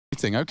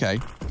exciting. Okay.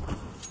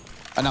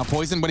 And now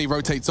Poison, when he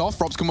rotates off,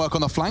 Robs can work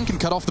on the flank and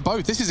cut off the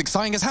both. This is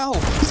exciting as hell.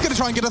 He's going to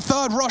try and get a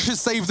third. Rush has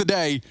saved the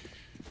day.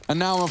 And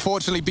now,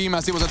 unfortunately,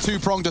 Bymas, it was a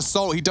two-pronged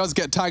assault. He does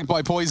get tagged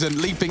by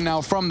Poison, leaping now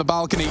from the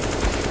balcony.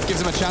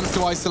 Gives him a chance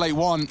to isolate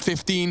one.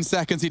 15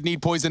 seconds. He'd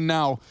need Poison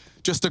now.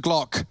 Just a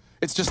Glock.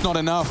 It's just not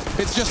enough.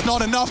 It's just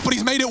not enough, but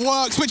he's made it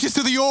work. Switches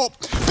to the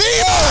AWP.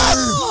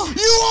 Bymas!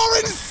 You are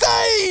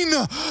insane!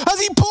 As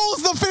he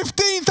pulls the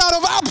 15th out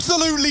of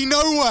absolutely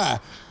nowhere.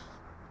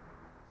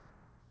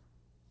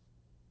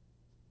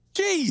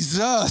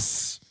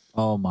 Jesus.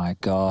 Oh my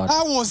God.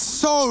 That was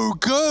so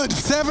good.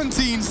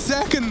 17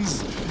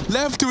 seconds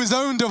left to his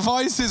own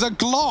devices. A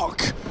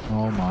Glock.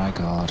 Oh my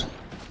God.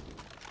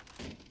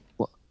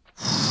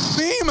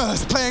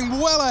 Bymas playing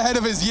well ahead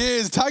of his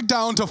years. Tagged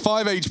down to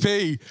 5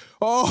 HP.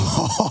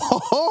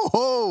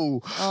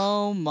 Oh,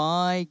 Oh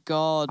my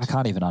God. I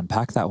can't even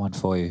unpack that one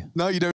for you. No, you don't.